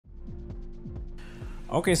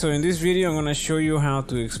Okay, so in this video I'm gonna show you how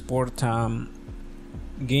to export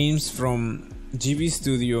games from GB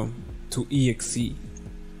Studio to EXE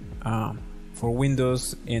for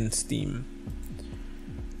Windows and Steam.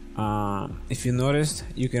 If you noticed,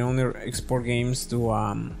 you can only export games to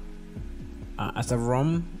as a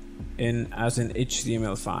ROM and as an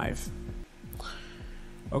HTML5.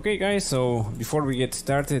 Okay guys, so before we get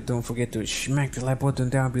started, don't forget to smack the like button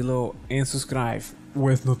down below and subscribe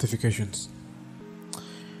with notifications.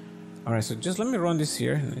 Alright, so just let me run this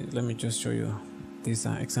here. Let me just show you this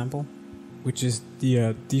example, which is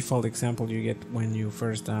the default example you get when you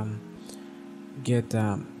first get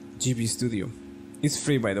GB Studio. It's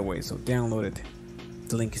free, by the way, so download it.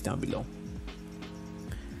 The link is down below.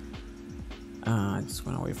 I just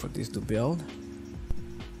want to wait for this to build.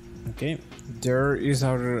 Okay, there is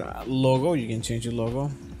our logo. You can change the logo.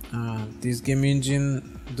 This game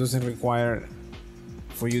engine doesn't require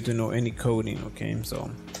for you to know any coding, okay? So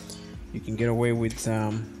you can get away with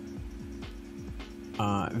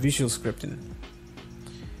visual scripting.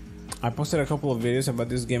 I posted a couple of videos about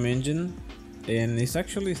this game engine, and it's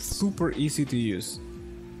actually super easy to use.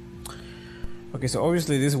 Okay, so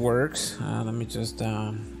obviously this works. Let me just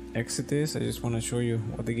exit this. I just want to show you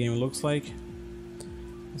what the game looks like.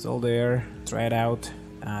 It's all there. Try it out.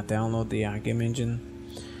 Download the game engine.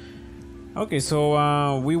 Okay,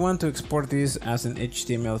 so we want to export this as an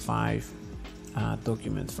HTML5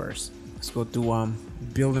 document first. Let's go to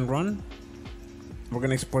build and run. We're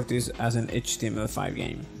gonna export this as an HTML5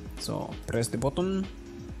 game. So press the button.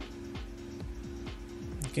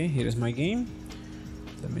 Okay, here is my game.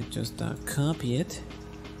 Let me just copy it,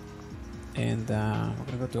 and we're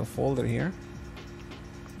gonna go to a folder here.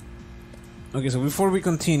 Okay, so before we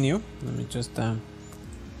continue, let me just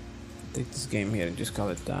take this game here and just call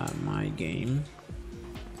it my game,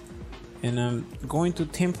 and I'm going to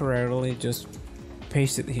temporarily just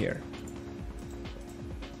paste it here.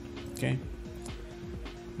 Okay,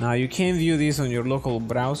 now you can view this on your local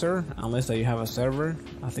browser unless that you have a server.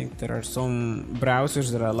 I think there are some browsers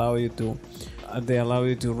that allow you to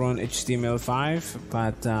run HTML5,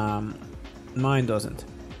 but mine doesn't.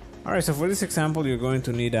 Alright, so for this example you're going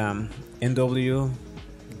to need NW.JS.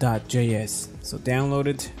 So download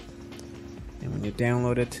it, and when you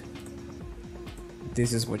download it,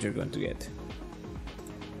 this is what you're going to get.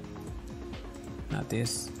 Not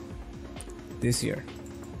this here.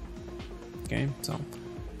 Okay, so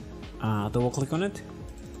double click on it.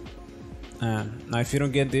 Now if you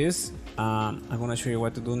don't get this, I'm gonna show you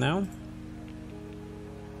what to do now.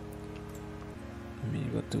 Let me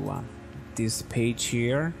go to this page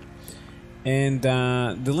here, and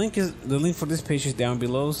the link for this page is down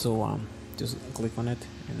below. So just click on it,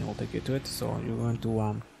 and it will take you to it. So you're going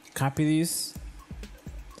to copy this,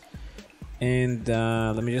 and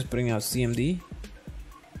let me just bring out CMD,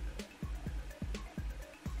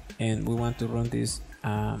 and we want to run this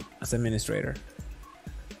as administrator.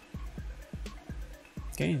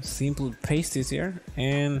 Okay, simply paste this here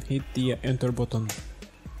and hit the enter button.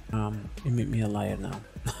 It made me a liar now.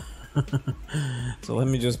 So let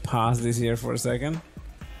me just pause this here for a second.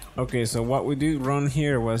 Okay, so what we did run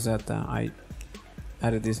here was that I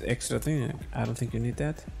added this extra thing. I don't think you need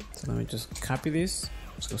that, so let me just copy this.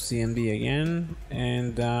 Let's go CMD again,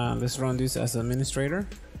 and let's run this as administrator,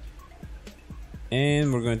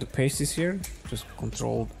 and we're going to paste this here. Just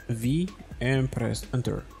Control V and press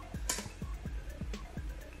enter.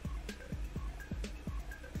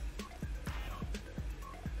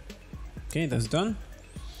 Okay, that's done.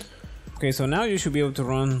 Okay, so now you should be able to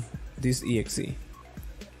run this EXE.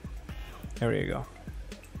 There you go.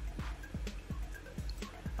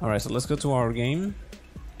 Alright, so let's go to our game,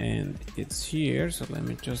 and it's here. So let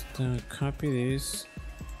me just copy this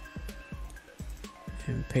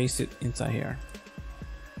and paste it inside here.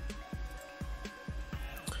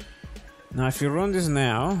 Now if you run this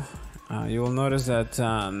now, you will notice that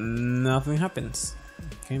nothing happens.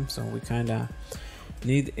 Okay, so we kinda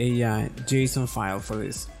need a JSON file for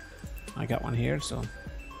this. I got one here, so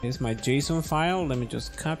here's my JSON file. Let me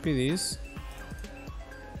just copy this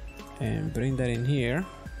and bring that in here,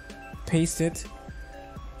 paste it,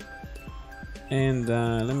 and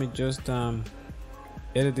let me just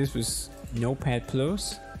edit this with Notepad+.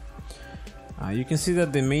 You can see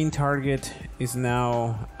that the main target is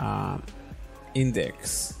now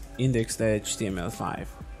index.html5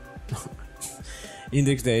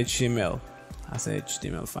 index.html as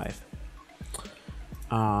HTML5.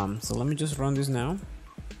 So let me just run this now,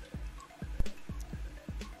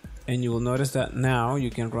 and you will notice that now you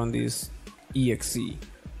can run this EXE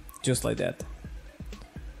just like that.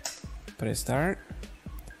 Press start,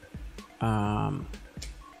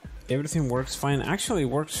 everything works fine. Actually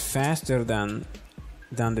works faster than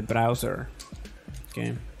the browser.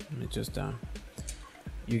 Okay, let me just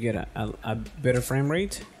you get a better frame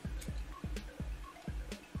rate.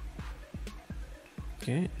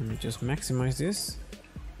 Okay, let me just maximize this.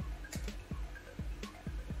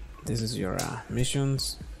 This is your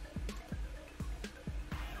missions,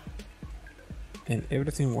 and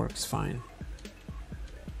everything works fine.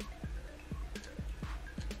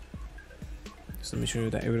 So let me show you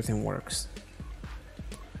that everything works.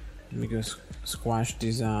 Let me go squash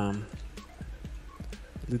these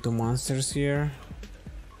little monsters here.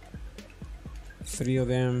 3 of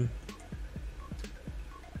them.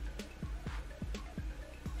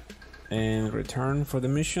 And return for the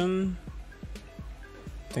mission.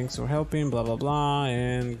 Thanks for helping, blah blah blah,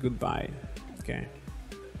 and goodbye. Okay.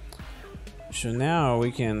 So now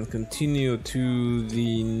we can continue to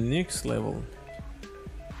the next level.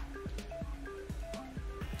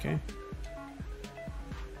 Okay.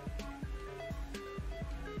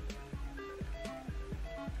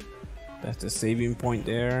 That's the saving point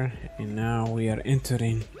there, and now we are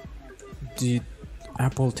entering the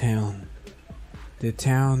Apple Town. The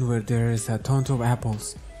town where there is a ton of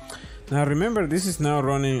apples. Now remember, this is now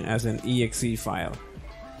running as an EXE file,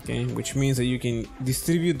 okay, which means that you can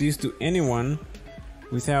distribute this to anyone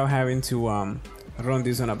without having to run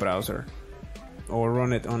this on a browser or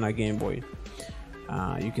run it on a Game Boy.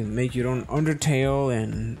 You can make your own Undertale,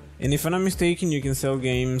 and if I'm not mistaken, you can sell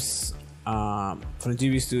games from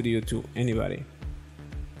NW Studio to anybody.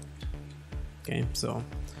 Okay, so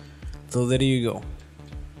there you go.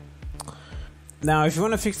 Now, if you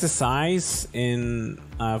want to fix the size in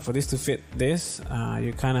for this to fit this,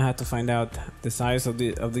 you kind of have to find out the size of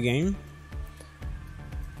the game,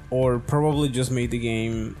 or probably just make the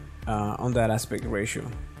game on that aspect ratio.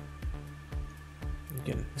 You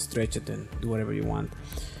can stretch it and do whatever you want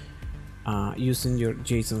using your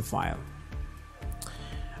JSON file.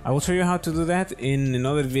 I will show you how to do that in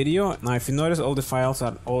another video. Now, if you notice, all the files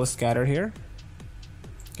are all scattered here.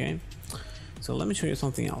 Okay, so let me show you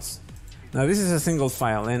something else. Now this is a single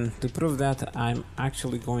file, and to prove that, I'm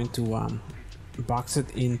actually going to box it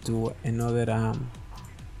into another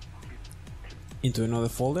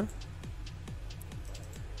folder.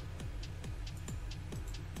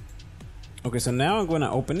 Okay, so now I'm going to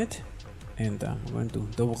open it, and I'm going to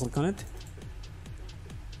double click on it.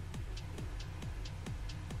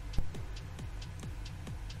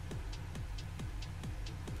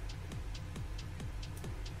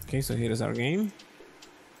 Okay, so here is our game.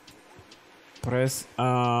 Press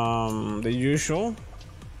the usual,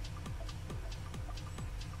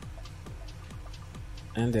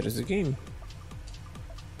 and there is the game.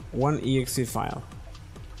 One EXE file,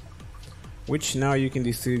 which now you can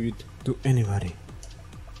distribute to anybody.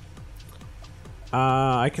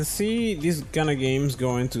 I can see these kind of games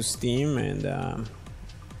going to Steam and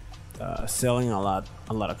selling a lot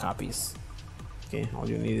of copies. Okay, all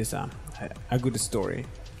you need is a good story.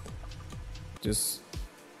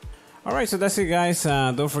 Alright, so that's it, guys.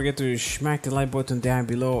 Don't forget to smack the like button down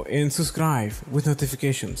below and subscribe with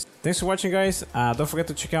notifications. Thanks for watching, guys. Don't forget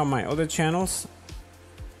to check out my other channels.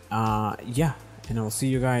 Yeah, and I will see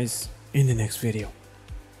you guys in the next video.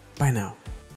 Bye now.